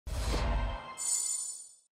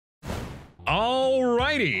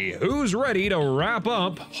Alrighty, who's ready to wrap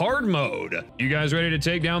up hard mode? You guys ready to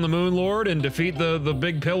take down the Moon Lord and defeat the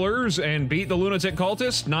big pillars and beat the lunatic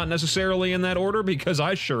cultist? Not necessarily in that order, because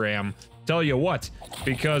I sure am. Tell you what,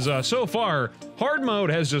 because so far, hard mode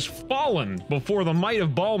has just fallen before the might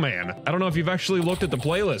of Ballman. I don't know if you've actually looked at the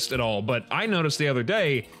playlist at all, but I noticed the other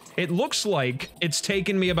day, it looks like it's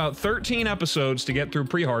taken me about 13 episodes to get through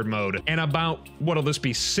pre-hard mode, and about, what'll this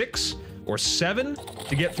be, 6 or 7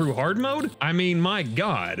 to get through hard mode? I mean, my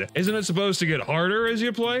God, isn't it supposed to get harder as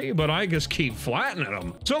you play? But I just keep flattening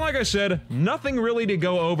them. So like I said, nothing really to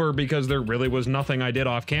go over because there really was nothing I did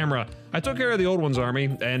off camera. I took care of the old one's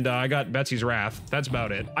army, and I got Betsy's Wrath. That's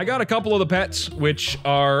about it. I got a couple of the pets, which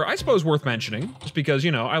are, I suppose, worth mentioning, just because,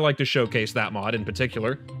 you know, I like to showcase that mod in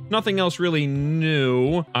particular. Nothing else really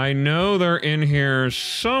new. I know they're in here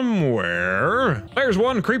somewhere. There's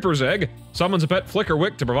one Creeper's Egg. Summons a pet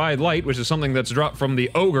Flickerwick to provide light, which is something that's dropped from the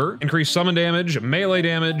Ogre. Increased summon damage, melee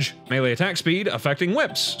attack speed, affecting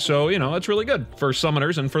whips. So, you know, that's really good for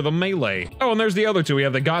summoners and for the melee. Oh, and there's the other two. We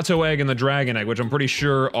have the Gato Egg and the Dragon Egg, which I'm pretty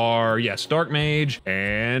sure are, yes, Dark Mage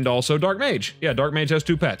and also Dark Mage. Yeah, Dark Mage has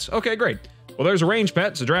 2 pets. Okay, great. Well, there's a ranged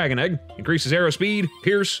pet, it's a Dragon Egg. Increases arrow speed,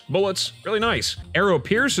 pierce, bullets, really nice. Arrow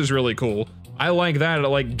pierce is really cool. I like that, it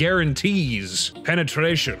like guarantees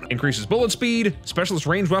penetration. Increases bullet speed, specialist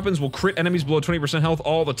ranged weapons will crit enemies below 20% health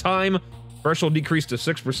all the time. Threshold decreased to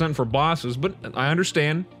 6% for bosses, but I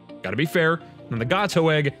understand, gotta be fair. And the Gato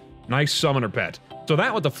Egg, nice summoner pet. So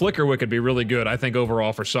that with the Flickerwick would be really good, I think,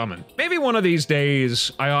 overall for summon. Maybe one of these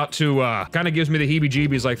days I ought to, kind of gives me the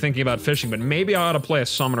heebie-jeebies like thinking about fishing, but maybe I ought to play a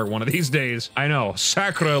summoner one of these days. I know,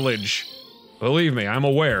 sacrilege. Believe me, I'm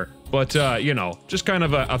aware. But, you know, just kind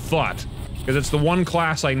of a thought. Because it's the one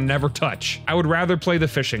class I never touch. I would rather play the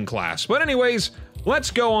fishing class. But anyways, let's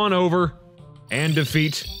go on over and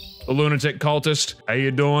defeat the lunatic cultist. How you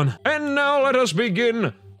doing? And now let us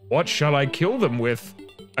begin. What shall I kill them with?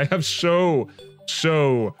 I have so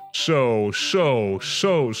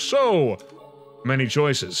many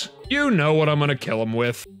choices. You know what I'm gonna kill them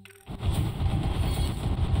with.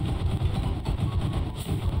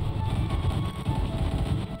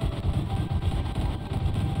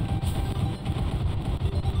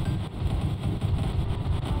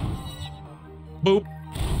 Boop.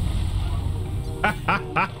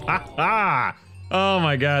 Oh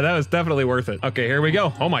my God, that was definitely worth it. Okay, here we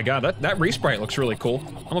go. Oh my God, that resprite looks really cool.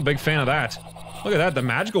 I'm a big fan of that. Look at that, the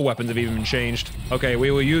magical weapons have even been changed. Okay, we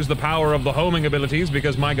will use the power of the homing abilities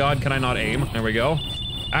because my God, can I not aim? There we go.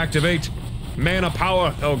 Activate mana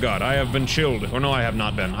power. Oh God, I have been chilled. Or no, I have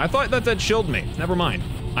not been. I thought that chilled me. Never mind.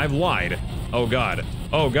 I've lied. Oh God.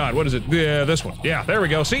 Oh God, what is it? Yeah, this one. Yeah, there we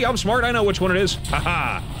go. See, I'm smart. I know which one it is.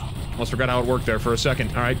 Haha. Almost forgot how it worked there for a second.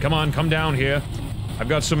 All right, come on, come down here. I've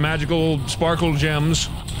got some magical sparkle gems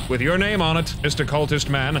with your name on it, Mr. Cultist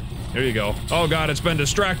Man. There you go. Oh God, it's been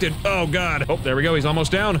distracted. Oh God. Oh, there we go, he's almost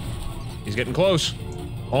down. He's getting close.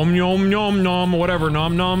 Om nom nom nom, whatever,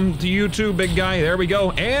 nom nom to you too, big guy. There we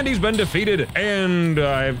go. And he's been defeated. And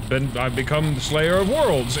I've become the Slayer of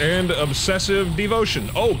Worlds and Obsessive Devotion.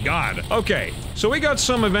 Oh God. Okay, so we got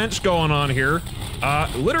some events going on here.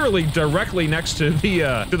 Literally directly next to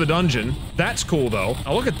the dungeon. That's cool though.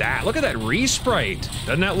 Oh, look at that. Look at that resprite.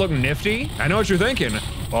 Doesn't that look nifty? I know what you're thinking.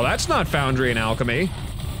 Well, that's not Foundry and Alchemy.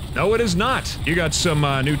 No, it is not. You got some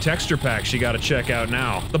new texture packs you gotta check out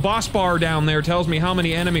now. The boss bar down there tells me how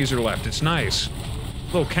many enemies are left. It's nice. A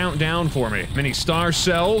little countdown for me. Mini star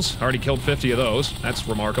cells. Already killed 50 of those. That's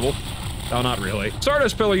remarkable. Oh, not really.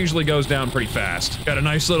 Stardust Pillar usually goes down pretty fast. Got a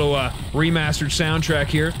nice little remastered soundtrack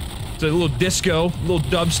here. It's a little disco, a little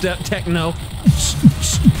dubstep techno.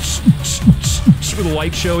 Little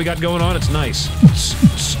light show we got going on. It's nice.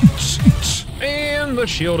 And the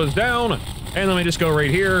shield is down. And let me just go right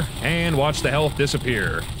here and watch the health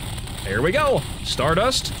disappear. There we go.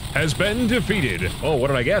 Stardust has been defeated. Oh, what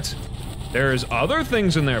did I get? There's other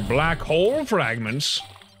things in there. Black hole fragments.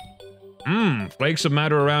 Flakes of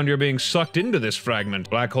matter around you are being sucked into this fragment.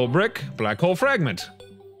 Black hole brick, black hole fragment.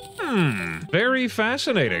 Very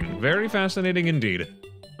fascinating. Very fascinating indeed.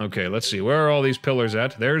 Okay, let's see, where are all these pillars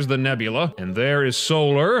at? There's the nebula, and there is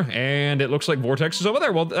solar, and it looks like Vortex is over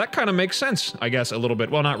there. Well, that kind of makes sense, I guess, a little bit.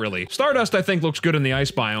 Well, not really. Stardust, I think, looks good in the ice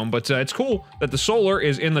biome, but it's cool that the solar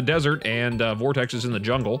is in the desert and Vortex is in the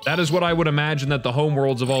jungle. That is what I would imagine that the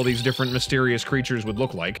homeworlds of all these different mysterious creatures would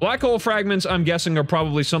look like. Black hole fragments, I'm guessing, are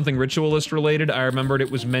probably something ritualist related. I remembered it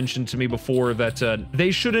was mentioned to me before that they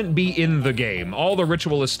shouldn't be in the game. All the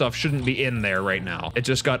ritualist stuff shouldn't be in there right now. It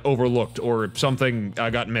just got overlooked or something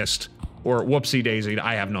got missed. Or whoopsie daisied,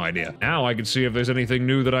 I have no idea. Now I can see if there's anything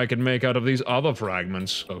new that I can make out of these other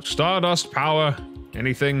fragments. So stardust power,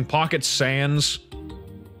 anything, pocket sands.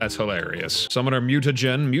 That's hilarious. Summoner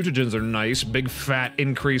mutagen. Mutagens are nice. Big fat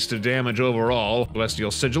increase to damage overall. Celestial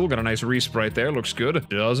sigil, got a nice resprite there, looks good.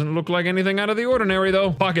 Doesn't look like anything out of the ordinary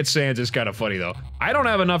though. Pocket sands is kind of funny though. I don't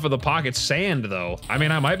have enough of the pocket sand though. I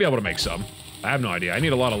mean, I might be able to make some. I have no idea. I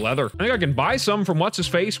need a lot of leather. I think I can buy some from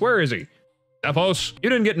what's-his-face. Where is he? Epos, you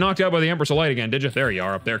didn't get knocked out by the Empress of Light again, did you? There you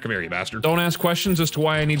are, up there. Come here, you bastard. Don't ask questions as to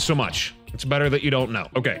why I need so much. It's better that you don't know.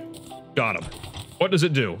 Okay, got him. What does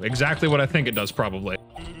it do? Exactly what I think it does, probably.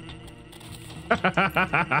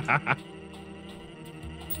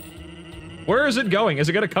 Where is it going? Is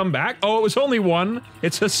it gonna come back? Oh, it was only one.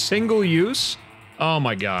 It's a single use. Oh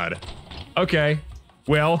my god. Okay.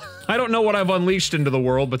 Well, I don't know what I've unleashed into the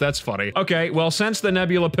world, but that's funny. Okay, well, since the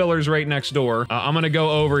nebula pillar's right next door, I'm gonna go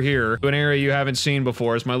over here to an area you haven't seen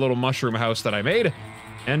before. It's my little mushroom house that I made.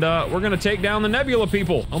 And we're gonna take down the nebula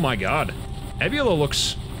people. Oh my god. Nebula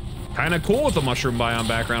looks kind of cool with the mushroom biome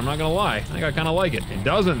background, I'm not gonna lie. I think I kind of like it. And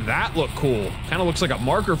doesn't that look cool? Kind of looks like a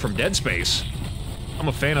marker from Dead Space. I'm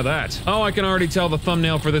a fan of that. Oh, I can already tell the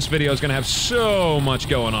thumbnail for this video is gonna have so much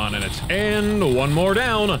going on in it. And one more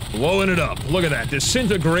down, blowing it up. Look at that,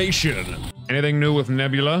 disintegration. Anything new with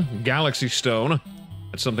Nebula? Galaxy Stone.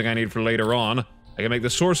 That's something I need for later on. I can make the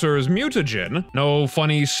Sorcerer's Mutagen. No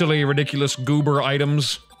funny, silly, ridiculous goober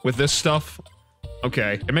items with this stuff.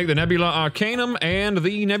 Okay, I make the Nebula Arcanum and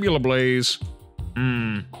the Nebula Blaze.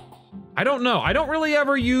 I don't know. I don't really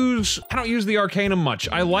ever use... I don't use the Arcanum much.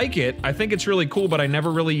 I like it. I think it's really cool, but I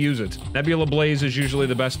never really use it. Nebula Blaze is usually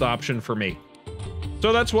the best option for me.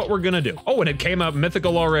 So that's what we're gonna do. Oh, and it came out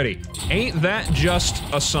mythical already. Ain't that just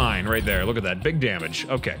a sign right there? Look at that. Big damage.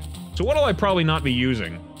 Okay. So what'll I probably not be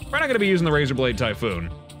using? We're not gonna be using the Razorblade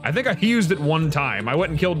Typhoon. I think I used it one time. I went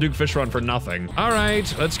and killed Duke Fishron for nothing. All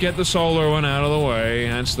right, let's get the solar one out of the way.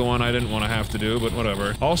 That's the one I didn't want to have to do, but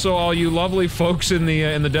whatever. Also, all you lovely folks in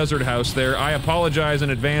the desert house there, I apologize in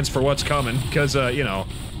advance for what's coming, because, you know,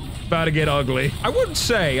 about to get ugly. I would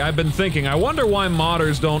say, I've been thinking, I wonder why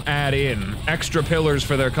modders don't add in extra pillars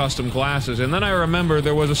for their custom classes, and then I remember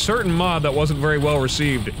there was a certain mod that wasn't very well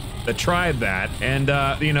received that tried that,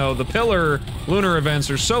 and, you know, the pillar lunar events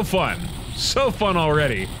are so fun. So fun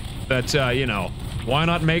already that, you know, why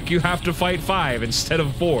not make you have to fight 5 instead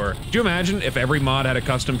of 4? Do you imagine if every mod had a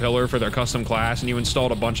custom pillar for their custom class and you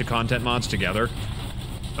installed a bunch of content mods together?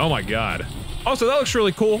 Oh my god. Also, that looks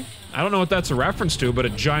really cool. I don't know what that's a reference to, but a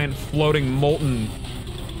giant floating molten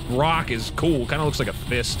rock is cool. Kind of looks like a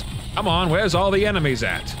fist. Come on, where's all the enemies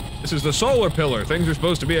at? This is the solar pillar. Things are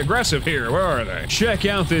supposed to be aggressive here. Where are they? Check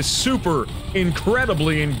out this super,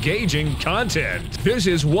 incredibly engaging content. This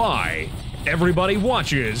is why everybody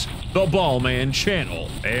watches the Ballman channel.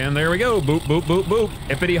 And there we go. Boop, boop, boop, boop.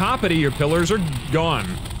 Hippity hoppity, your pillars are gone.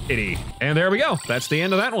 Itty. And there we go. That's the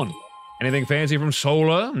end of that one. Anything fancy from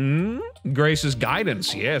Sola? Grace's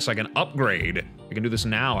Guidance. Yes, I can upgrade. I can do this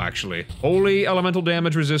now, actually. Holy elemental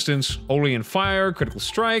damage resistance, holy and fire, critical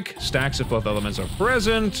strike, stacks if both elements are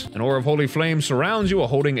present. An aura of holy flame surrounds you while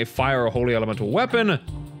holding a fire or holy elemental weapon.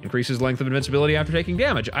 Increases length of invincibility after taking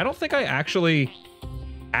damage. I don't think I actually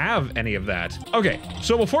have any of that. Okay,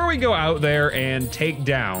 so before we go out there and take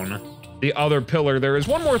down the other pillar, there is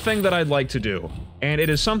one more thing that I'd like to do, and it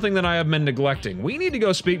is something that I have been neglecting. We need to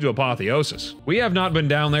go speak to Apotheosis. We have not been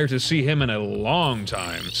down there to see him in a long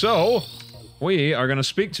time, so we are gonna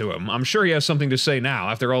speak to him. I'm sure he has something to say now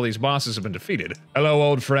after all these bosses have been defeated. Hello,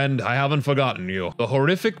 old friend, I haven't forgotten you. The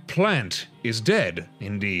horrific plant is dead,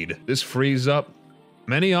 indeed. This frees up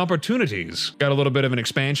many opportunities. Got a little bit of an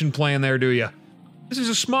expansion plan there, do ya? This is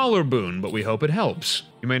a smaller boon, but we hope it helps.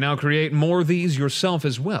 You may now create more of these yourself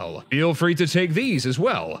as well. Feel free to take these as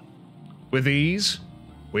well. With these,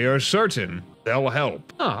 we are certain they'll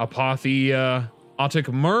help. Apotheotic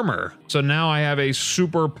Murmur. So now I have a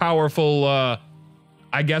super powerful,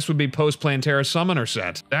 I guess would be post-Plantera Summoner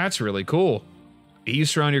set. That's really cool.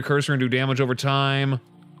 These surround your cursor and do damage over time.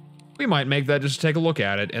 We might make that just to take a look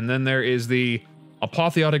at it. And then there is the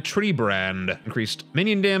Apotheotic Tree Brand. Increased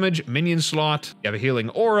minion damage, minion slot. You have a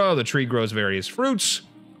healing aura, the tree grows various fruits.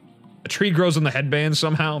 A tree grows on the headband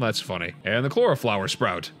somehow, that's funny. And the Chloroflower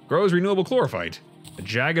Sprout. Grows renewable chlorophyte. A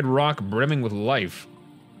jagged rock brimming with life.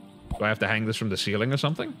 Do I have to hang this from the ceiling or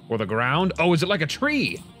something? Or the ground? Oh, is it like a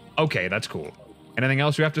tree? Okay, that's cool. Anything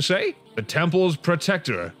else you have to say? The Temple's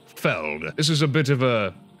Protector, Feld. This is a bit of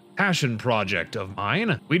a passion project of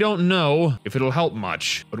mine. We don't know if it'll help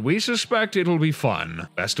much, but we suspect it'll be fun.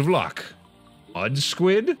 Best of luck. Mud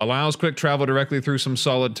Squid allows quick travel directly through some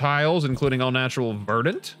solid tiles, including all natural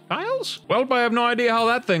Verdant tiles? Well, I have no idea how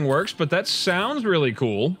that thing works, but that sounds really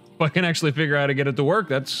cool. If I can actually figure out how to get it to work,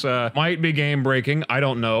 that's might be game breaking. I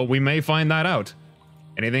don't know. We may find that out.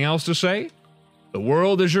 Anything else to say? The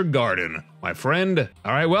world is your garden, my friend.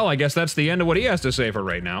 All right, well, I guess that's the end of what he has to say for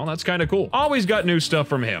right now. That's kind of cool. Always got new stuff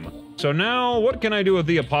from him. So now, what can I do with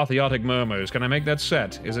the apotheotic murmurs? Can I make that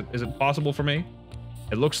set? Is it possible for me?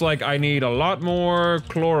 It looks like I need a lot more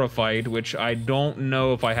chlorophyte, which I don't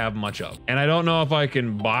know if I have much of. And I don't know if I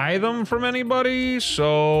can buy them from anybody,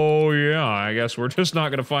 so yeah, I guess we're just not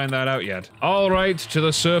gonna find that out yet. All right, to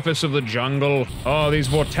the surface of the jungle. Oh, these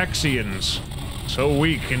Vortexians. So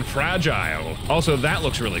weak and fragile. Also, that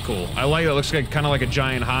looks really cool. I like it. It looks like kind of like a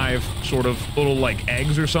giant hive, sort of little like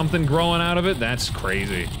eggs or something growing out of it. That's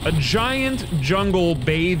crazy. A giant jungle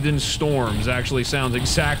bathed in storms actually sounds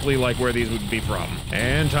exactly like where these would be from.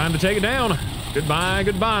 And time to take it down. Goodbye,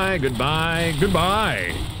 goodbye, goodbye,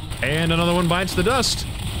 goodbye. And another one bites the dust.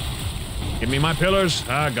 Give me my pillars.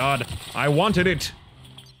 Ah, God. I wanted it.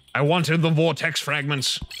 I wanted the vortex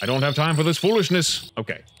fragments. I don't have time for this foolishness.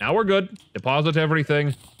 Okay, now we're good. Deposit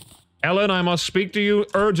everything. Ellen, I must speak to you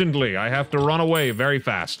urgently. I have to run away very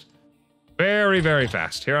fast. Very, very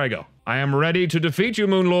fast. Here I go. I am ready to defeat you,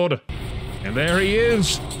 Moon Lord. And there he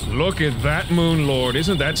is. Look at that Moon Lord.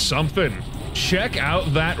 Isn't that something? Check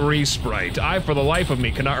out that resprite. I, for the life of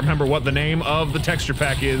me, cannot remember what the name of the texture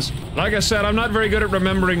pack is. Like I said, I'm not very good at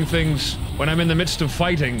remembering things when I'm in the midst of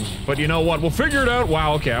fighting, but you know what? We'll figure it out.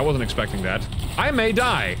 Wow, okay, I wasn't expecting that. I may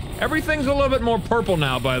die. Everything's a little bit more purple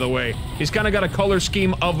now, by the way. He's kind of got a color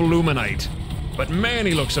scheme of Luminite. But man,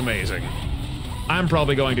 he looks amazing. I'm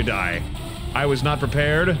probably going to die. I was not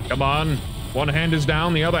prepared. Come on. One hand is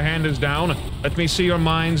down, the other hand is down. Let me see your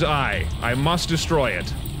mind's eye. I must destroy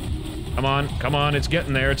it. Come on, it's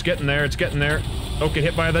getting there, it's getting there, it's getting there. Don't get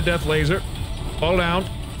hit by the death laser. Fall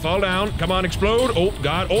down, come on, explode. Oh,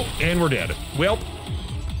 God, oh, and we're dead. Well,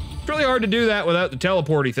 it's really hard to do that without the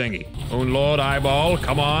teleporty thingy. Moon Lord Eyeball,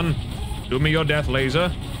 come on. Do me your death laser.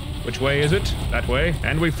 Which way is it? That way,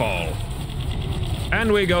 and we fall.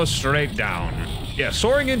 And we go straight down. Yeah,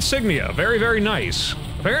 soaring insignia, very, very nice.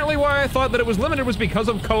 Apparently why I thought that it was limited was because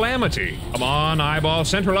of Calamity. Come on, Eyeball,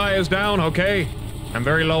 central eye is down, okay. I'm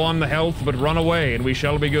very low on the health, but run away and we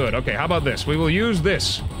shall be good. Okay, how about this? We will use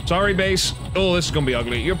this. Sorry, base. Oh, this is gonna be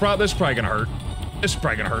ugly. This is probably gonna hurt. This is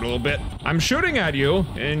probably gonna hurt a little bit. I'm shooting at you,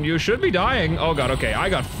 and you should be dying. Oh, God, okay. I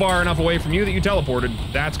got far enough away from you that you teleported.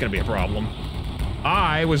 That's gonna be a problem.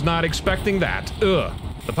 I was not expecting that. Ugh.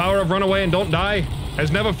 The power of run away and don't die has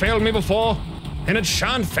never failed me before, and it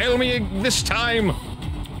shan't fail me this time.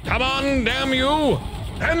 Come on, damn you.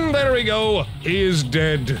 And there we go. He is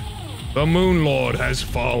dead. The Moon Lord has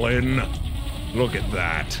fallen. Look at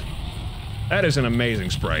that. That is an amazing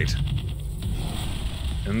sprite.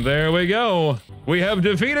 And there we go. We have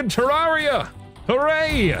defeated Terraria.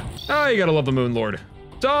 Hooray! Oh, you gotta love the Moon Lord.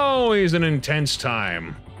 It's always an intense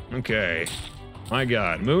time. Okay. My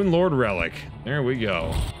God, Moon Lord Relic. There we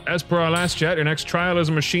go. As per our last chat, your next trial is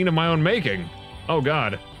a machine of my own making. Oh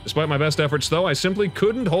God. Despite my best efforts though, I simply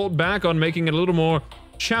couldn't hold back on making it a little more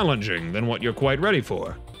challenging than what you're quite ready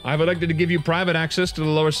for. I've elected to give you private access to the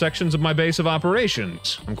lower sections of my base of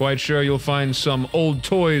operations. I'm quite sure you'll find some old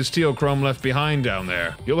toys Teochrome left behind down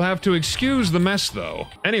there. You'll have to excuse the mess though.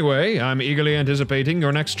 Anyway, I'm eagerly anticipating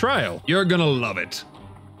your next trial. You're gonna love it.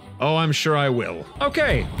 Oh, I'm sure I will.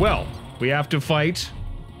 Okay, well, we have to fight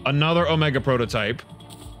another Omega prototype.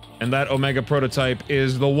 And that Omega prototype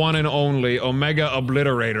is the one and only Omega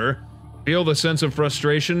Obliterator. Feel the sense of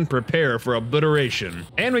frustration, prepare for obliteration.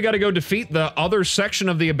 And we gotta go defeat the other section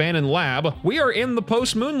of the abandoned lab. We are in the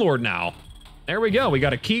post-Moon Lord now. There we go, we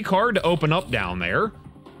got a key card to open up down there.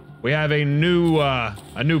 We have a new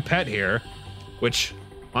pet here, which,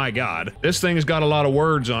 my God, this thing's got a lot of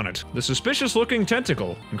words on it. The suspicious looking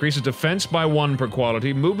tentacle increases defense by 1 per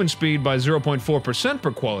quality, movement speed by 0.4%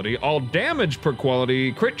 per quality, all damage per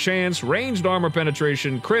quality, crit chance, ranged armor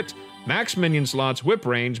penetration, crit, max minion slots, whip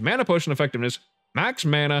range, mana potion effectiveness, max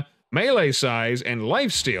mana, melee size, and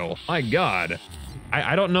lifesteal. My God.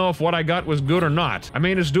 I don't know if what I got was good or not. I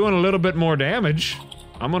mean, it's doing a little bit more damage.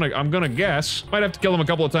 I'm gonna guess. Might have to kill him a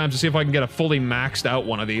couple of times to see if I can get a fully maxed out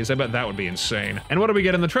one of these. I bet that would be insane. And what do we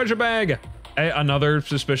get in the treasure bag? Another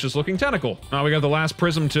suspicious looking tentacle. Oh, we got the last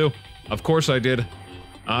prism too. Of course I did.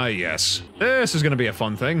 Ah, yes. This is gonna be a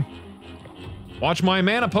fun thing. Watch my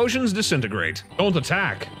mana potions disintegrate. Don't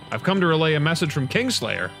attack. I've come to relay a message from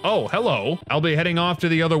Kingslayer. Oh, hello. I'll be heading off to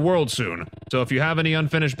the other world soon. So if you have any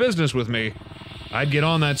unfinished business with me, I'd get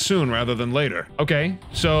on that soon rather than later. Okay,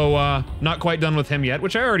 so, not quite done with him yet,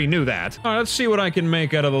 which I already knew that. All right, let's see what I can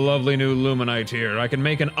make out of the lovely new Luminite here. I can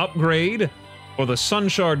make an upgrade for the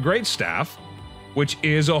Sunshard Greatstaff, which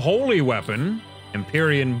is a holy weapon.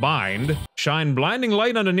 Empyrean Bind. Shine blinding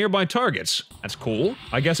light onto nearby targets. That's cool.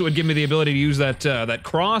 I guess it would give me the ability to use that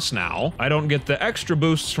cross now. I don't get the extra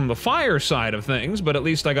boosts from the fire side of things, but at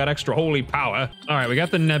least I got extra holy power. All right, we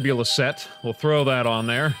got the Nebula set. We'll throw that on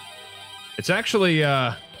there. It's actually,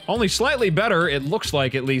 only slightly better, it looks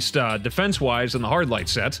like, at least defense-wise, than the Hardlight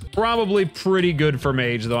set. Probably pretty good for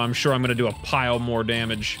Mage, though I'm sure I'm gonna do a pile more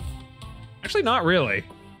damage. Actually, not really.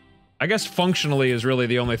 I guess functionally is really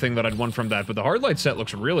the only thing that I'd want from that, but the Hardlight set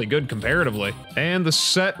looks really good comparatively. And the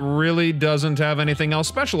set really doesn't have anything else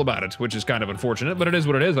special about it, which is kind of unfortunate, but it is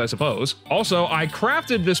what it is, I suppose. Also, I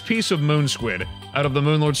crafted this piece of Moon Squid out of the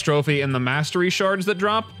Moonlord's Trophy and the Mastery Shards that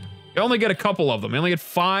drop. You only get a couple of them. You only get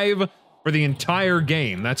 5 for the entire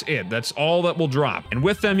game. That's it. That's all that will drop. And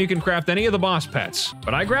with them, you can craft any of the boss pets.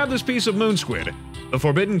 But I grabbed this piece of Moon Squid. The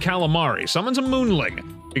Forbidden Calamari summons a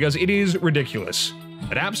Moonling, because it is ridiculous.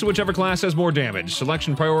 Adapts to whichever class has more damage.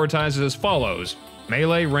 Selection prioritizes as follows: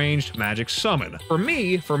 melee, ranged, magic, summon. For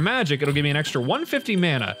me, for magic, it'll give me an extra 150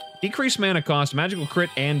 mana, decreased mana cost, magical crit,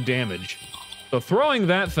 and damage. So throwing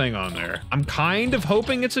that thing on there, I'm kind of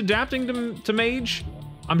hoping it's adapting to mage.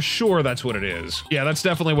 I'm sure that's what it is. Yeah, that's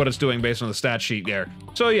definitely what it's doing based on the stat sheet there.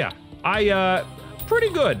 So yeah, pretty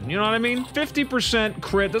good, you know what I mean? 50%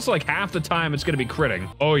 crit, that's like half the time it's gonna be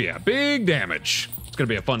critting. Oh yeah, big damage. It's gonna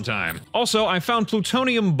be a fun time. Also, I found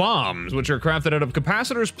plutonium bombs, which are crafted out of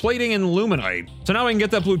capacitors, plating, and luminite. So now I can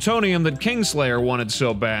get that plutonium that Kingslayer wanted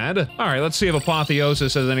so bad. All right, let's see if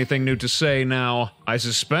Apotheosis has anything new to say now. I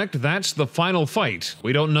suspect that's the final fight.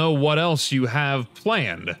 We don't know what else you have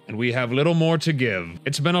planned, and we have little more to give.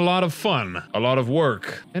 It's been a lot of fun, a lot of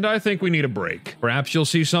work, and I think we need a break. Perhaps you'll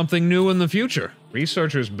see something new in the future.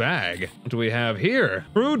 Researcher's bag. What do we have here?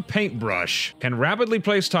 Crude paintbrush. Can rapidly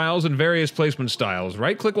place tiles in various placement styles.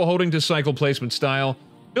 Right-click while holding to cycle placement style.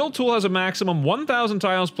 Build tool has a maximum 1,000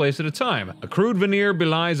 tiles placed at a time. A crude veneer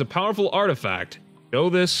belies a powerful artifact. Show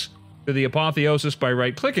this to the Apotheosis by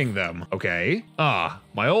right-clicking them. Okay. Ah,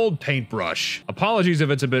 my old paintbrush. Apologies if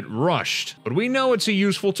it's a bit rushed, but we know it's a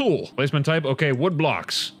useful tool. Placement type, okay, wood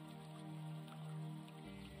blocks.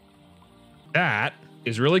 That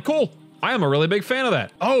is really cool. I am a really big fan of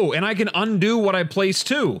that. Oh, and I can undo what I placed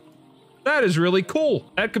too. That is really cool.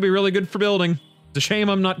 That could be really good for building. It's a shame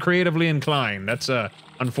I'm not creatively inclined. That's,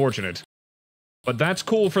 unfortunate. But that's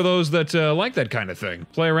cool for those that, like that kind of thing.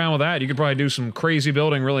 Play around with that, you could probably do some crazy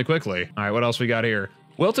building really quickly. All right, what else we got here?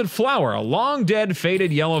 Wilted flower, a long dead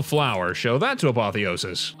faded yellow flower. Show that to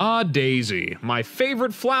Apotheosis. Ah, daisy, my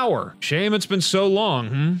favorite flower. Shame it's been so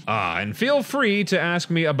long, Ah, and feel free to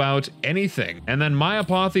ask me about anything. And then my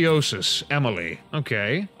Apotheosis, Emily.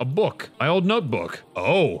 Okay, a book, my old notebook.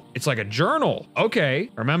 Oh, it's like a journal.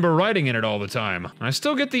 Okay, remember writing in it all the time. I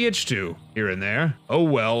still get the itch to, here and there. Oh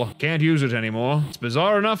well, can't use it anymore. It's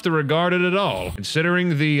bizarre enough to regard it at all,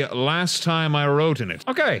 considering the last time I wrote in it.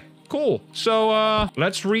 Okay. Cool. So,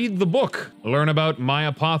 let's read the book. Learn about my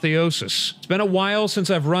Apotheosis. It's been a while since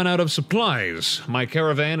I've run out of supplies. My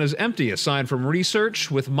caravan is empty aside from research,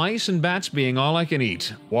 with mice and bats being all I can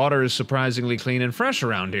eat. Water is surprisingly clean and fresh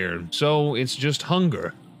around here, so it's just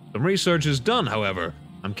hunger. Some research is done, however.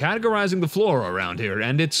 I'm categorizing the flora around here,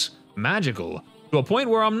 and it's magical. To a point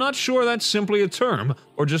where I'm not sure that's simply a term,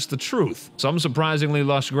 or just the truth. Some surprisingly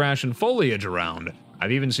lush grass and foliage around.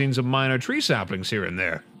 I've even seen some minor tree saplings here and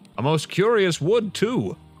there. A most curious wood,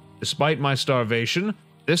 too. Despite my starvation,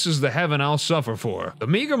 this is the heaven I'll suffer for. The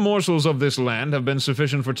meager morsels of this land have been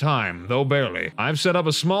sufficient for time, though barely. I've set up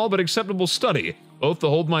a small but acceptable study, both to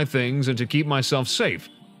hold my things and to keep myself safe.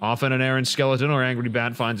 Often an errant skeleton or angry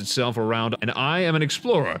bat finds itself around, and I am an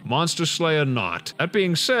explorer, monster slayer not. That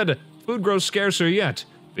being said, food grows scarcer yet.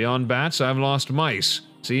 Beyond bats, I've lost mice.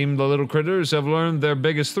 Seem the little critters have learned their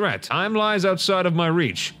biggest threat. Time lies outside of my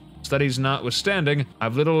reach. Studies notwithstanding,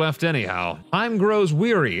 I've little left anyhow. Time grows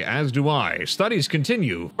weary, as do I. Studies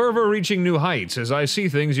continue, fervor reaching new heights as I see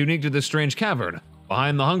things unique to this strange cavern.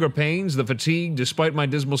 Behind the hunger pains, the fatigue, despite my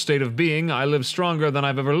dismal state of being, I live stronger than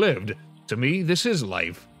I've ever lived. To me, this is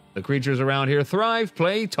life. The creatures around here thrive,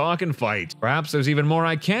 play, talk, and fight. Perhaps there's even more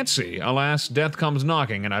I can't see. Alas, death comes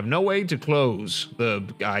knocking, and I've no way to close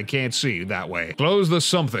I can't see that way. Close the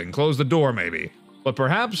something. Close the door, maybe. But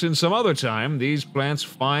perhaps in some other time, these plants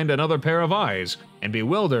find another pair of eyes, and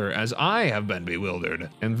bewilder as I have been bewildered.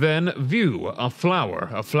 And then view a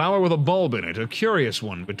flower with a bulb in it, a curious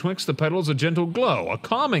one, betwixt the petals a gentle glow, a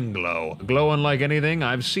calming glow, a glow unlike anything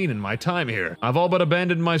I've seen in my time here. I've all but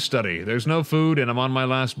abandoned my study. There's no food, and I'm on my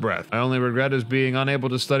last breath. My only regret is being unable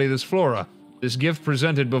to study this flora, this gift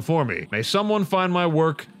presented before me. May someone find my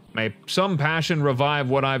work, may some passion revive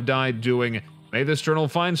what I've died doing. May this journal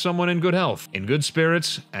find someone in good health, in good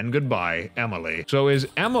spirits, and goodbye, Emily. So is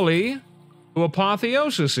Emily who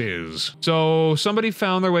Apotheosis is? So somebody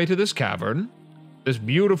found their way to this cavern, this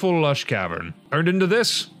beautiful lush cavern, turned into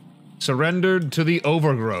this, surrendered to the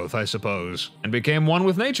overgrowth, I suppose, and became one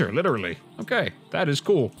with nature, literally. Okay, that is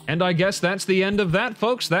cool. And I guess that's the end of that,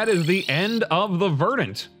 folks. That is the end of the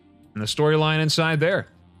Verdant, and the storyline inside there.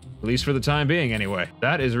 At least for the time being, anyway.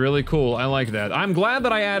 That is really cool. I like that. I'm glad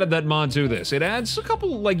that I added that mod to this. It adds a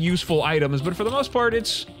couple, like, useful items, but for the most part,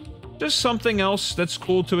 it's just something else that's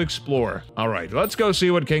cool to explore. All right, let's go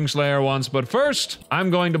see what Kingslayer wants, but first,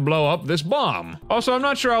 I'm going to blow up this bomb. Also, I'm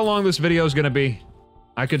not sure how long this video is gonna be.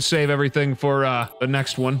 I could save everything for, the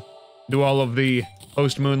next one. Do all of the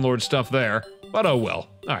post-Moonlord stuff there, but oh well.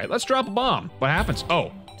 All right, let's drop a bomb. What happens?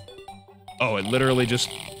 Oh, it literally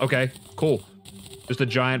just, okay, cool. Just a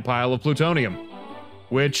giant pile of plutonium,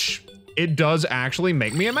 which it does actually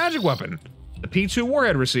make me a magic weapon. The P2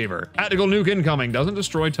 warhead receiver. Tactical nuke incoming, doesn't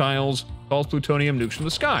destroy tiles, calls plutonium nukes from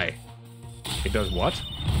the sky. It does what?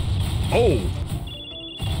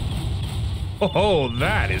 Oh,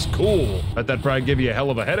 that is cool. Bet that'd probably give you a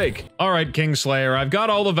hell of a headache. All right, Kingslayer, I've got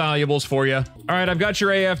all the valuables for you. All right, I've got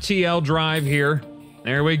your AFTL drive here.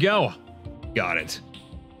 There we go. Got it.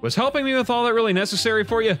 Was helping me with all that really necessary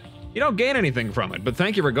for you? You don't gain anything from it, but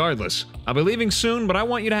thank you regardless. I'll be leaving soon, but I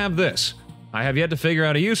want you to have this. I have yet to figure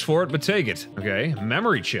out a use for it, but take it. Okay,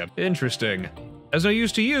 memory chip. Interesting. Has no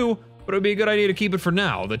use to you, but it would be a good idea to keep it for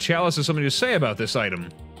now. The chalice has something to say about this item.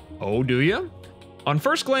 Oh, do you? On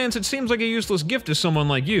first glance, it seems like a useless gift to someone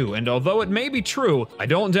like you, and although it may be true, I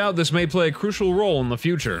don't doubt this may play a crucial role in the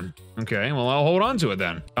future. Okay, well, I'll hold on to it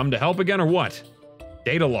then. Come to help again or what?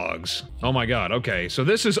 Data logs. Oh my god, okay, so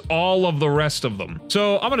this is all of the rest of them.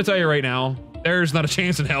 So I'm gonna tell you right now, there's not a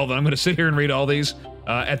chance in hell that I'm gonna sit here and read all these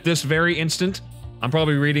at this very instant. I'm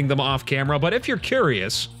probably reading them off camera, but if you're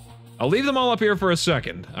curious, I'll leave them all up here for a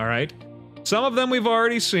second, all right? Some of them we've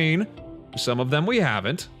already seen, some of them we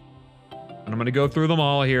haven't. And I'm gonna go through them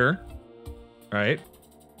all here, all right?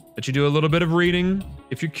 Let you do a little bit of reading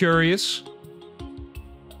if you're curious.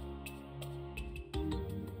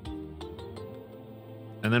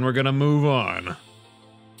 And then we're gonna move on.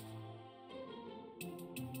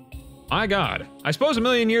 My god. I suppose a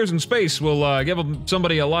million years in space will give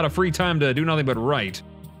somebody a lot of free time to do nothing but write.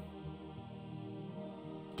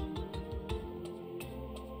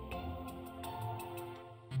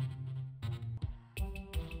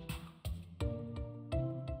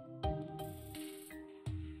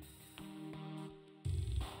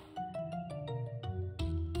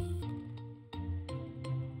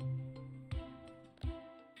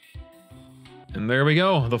 And there we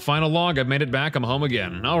go, the final log. I've made it back, I'm home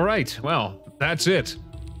again. All right, well, that's it.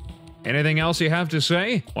 Anything else you have to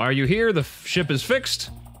say? Why are you here? The ship is fixed.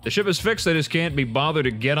 The ship is fixed, I just can't be bothered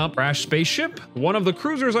to get up. Crash spaceship? One of the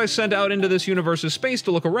cruisers I sent out into this universe's space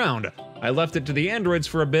to look around. I left it to the androids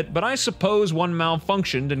for a bit, but I suppose one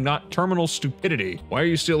malfunctioned and got terminal stupidity. Why are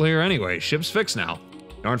you still here anyway? Ship's fixed now.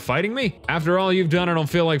 You aren't fighting me? After all you've done, I don't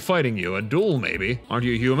feel like fighting you. A duel, maybe. Aren't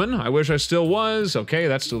you human? I wish I still was. Okay,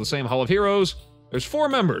 that's still the same Hall of Heroes. There's 4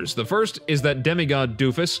 members. The first is that demigod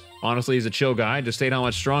doofus. Honestly, he's a chill guy, to state how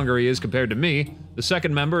much stronger he is compared to me. The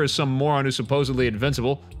second member is some moron who's supposedly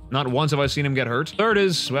invincible. Not once have I seen him get hurt. Third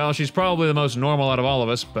is, well, she's probably the most normal out of all of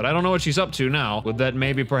us, but I don't know what she's up to now. Would that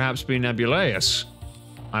maybe perhaps be Nebulaeus?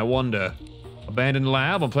 I wonder. Abandoned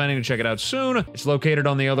lab, I'm planning to check it out soon. It's located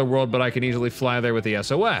on the other world, but I can easily fly there with the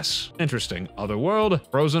SOS. Interesting. Other world?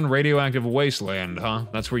 Frozen radioactive wasteland, huh?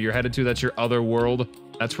 That's where you're headed to? That's your other world?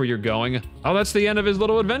 That's where you're going? Oh, that's the end of his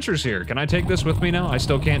little adventures here. Can I take this with me now? I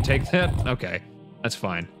still can't take that? Okay, that's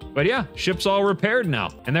fine. But yeah, ship's all repaired now.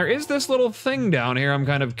 And there is this little thing down here I'm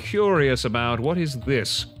kind of curious about. What is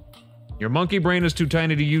this? Your monkey brain is too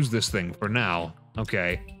tiny to use this thing for now.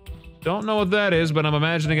 Okay. Don't know what that is, but I'm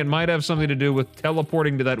imagining it might have something to do with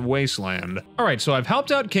teleporting to that wasteland. All right, so I've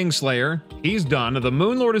helped out Kingslayer. He's done. The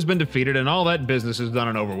Moonlord has been defeated, and all that business is done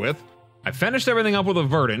and over with. I finished everything up with a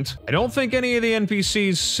Verdant. I don't think any of the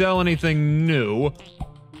NPCs sell anything new.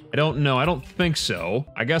 I don't know. I don't think so.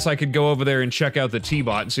 I guess I could go over there and check out the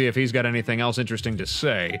T-Bot and see if he's got anything else interesting to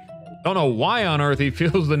say. Don't know why on earth he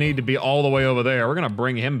feels the need to be all the way over there. We're gonna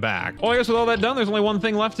bring him back. Well, I guess with all that done, there's only one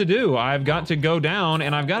thing left to do. I've got to go down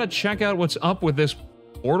and I've got to check out what's up with this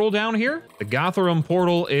portal down here. The Gotham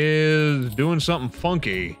portal is doing something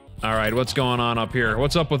funky. All right, what's going on up here?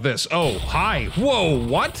 What's up with this? Oh, hi. Whoa,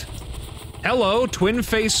 what? Hello, twin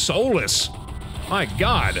face soulless. My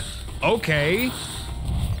God. Okay.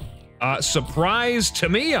 Surprise to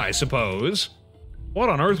me, I suppose. What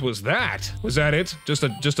on earth was that? Was that it? Just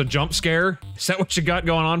a jump scare? Is that what you got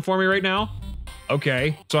going on for me right now?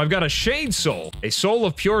 Okay, so I've got a Shade Soul, a soul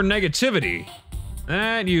of pure negativity.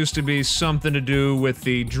 That used to be something to do with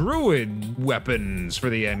the druid weapons for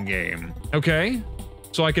the endgame. Okay,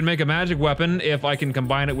 so I can make a magic weapon if I can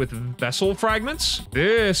combine it with vessel fragments.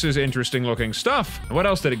 This is interesting looking stuff. What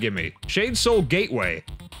else did it give me? Shade Soul Gateway.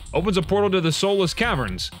 Opens a portal to the Soulless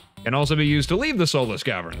Caverns. Can also be used to leave the Soulless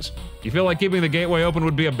Caverns. You feel like keeping the gateway open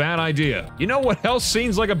would be a bad idea. You know what else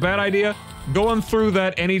seems like a bad idea? Going through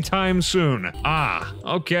that anytime soon. Ah,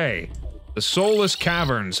 okay. The Soulless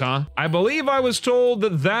Caverns, huh? I believe I was told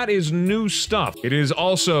that that is new stuff. It is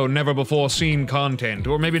also never-before-seen content,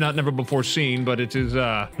 or maybe not never-before-seen, but it is,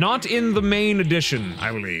 not in the main edition,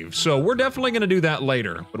 I believe. So we're definitely gonna do that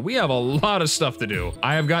later, but we have a lot of stuff to do.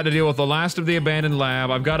 I have got to deal with the last of the abandoned lab.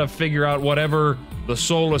 I've got to figure out whatever the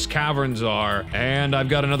Soulless Caverns are, and I've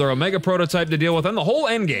got another Omega prototype to deal with, and the whole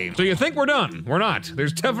endgame. So you think we're done? We're not.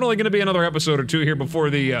 There's definitely gonna be another episode or two here before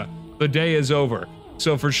the day is over.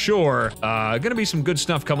 So for sure, gonna be some good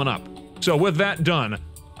stuff coming up. So with that done,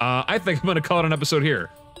 I think I'm gonna call it an episode here,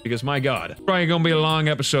 because my God, probably gonna be a long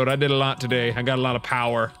episode. I did a lot today. I got a lot of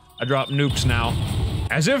power. I dropped nukes now.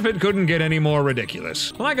 As if it couldn't get any more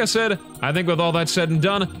ridiculous. Like I said, I think with all that said and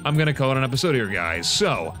done, I'm gonna call it an episode here, guys.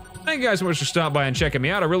 So, thank you guys so much for stopping by and checking me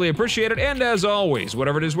out. I really appreciate it. And as always,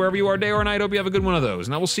 whatever it is, wherever you are, day or night, hope you have a good one of those.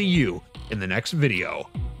 And I will see you in the next video.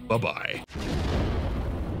 Bye-bye.